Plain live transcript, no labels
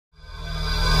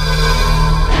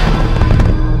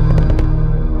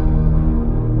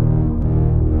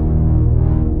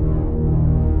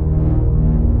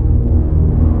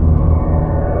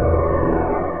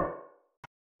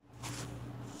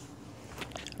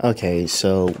Okay,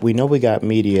 so we know we got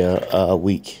media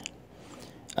week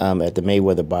at the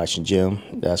Mayweather boxing gym.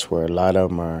 That's where a lot of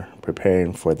them are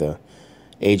preparing for the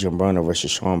Adrien Broner versus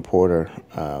Sean Porter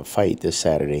fight this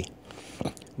Saturday.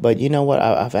 But you know what?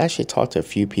 I've actually talked to a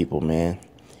few people, man.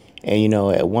 And you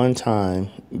know, at one time,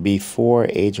 before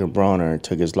Adrien Broner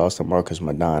took his loss to Marcus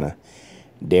Madonna,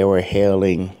 they were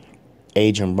hailing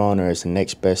Adrien Broner as the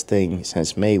next best thing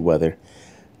since Mayweather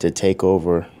to take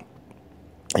over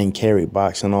and carry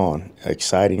boxing on.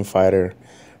 Exciting fighter,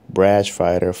 brash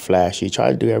fighter, flashy.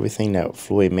 Tried to do everything that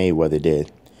Floyd Mayweather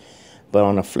did. But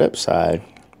on the flip side,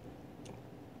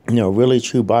 you know, really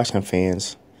true boxing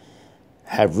fans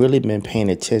have really been paying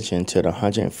attention to the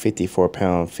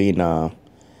 154-pound phenom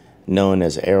known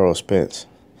as Errol Spence.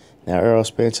 Now, Errol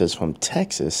Spence is from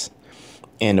Texas,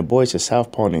 and the boy's a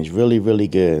southpaw and he's really, really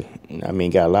good. I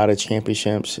mean, got a lot of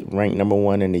championships, ranked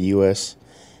 #1 in the U.S.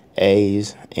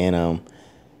 A's,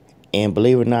 and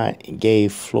believe it or not,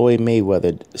 gave Floyd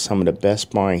Mayweather some of the best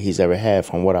sparring he's ever had,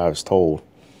 from what I was told.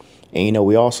 And, you know,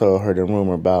 we also heard a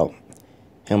rumor about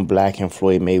him blacking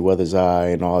Floyd Mayweather's eye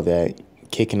and all that,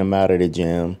 kicking him out of the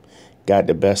gym, got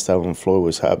the best of him. Floyd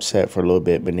was upset for a little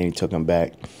bit, but then he took him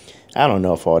back. I don't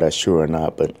know if all that's true or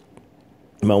not, but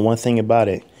one thing about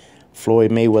it,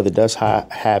 Floyd Mayweather does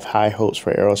have high hopes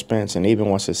for Errol Spence, and even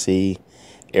wants to see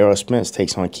Errol Spence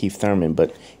takes on Keith Thurman.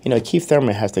 But, you know, Keith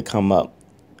Thurman has to come up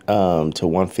to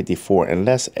 154,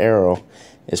 unless Errol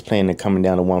is planning on coming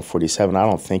down to 147. I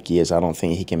don't think he is. I don't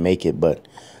think he can make it. But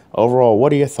overall,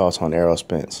 what are your thoughts on Errol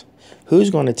Spence? Who's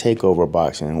going to take over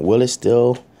boxing? Will it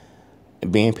still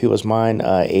be in people's mind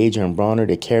Adrien Broner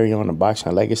to carry on the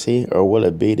boxing legacy, or will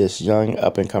it be this young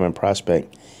up-and-coming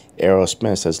prospect, Errol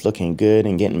Spence, that's looking good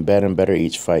and getting better and better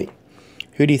each fight?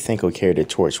 Who do you think will carry the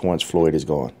torch once Floyd is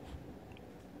gone?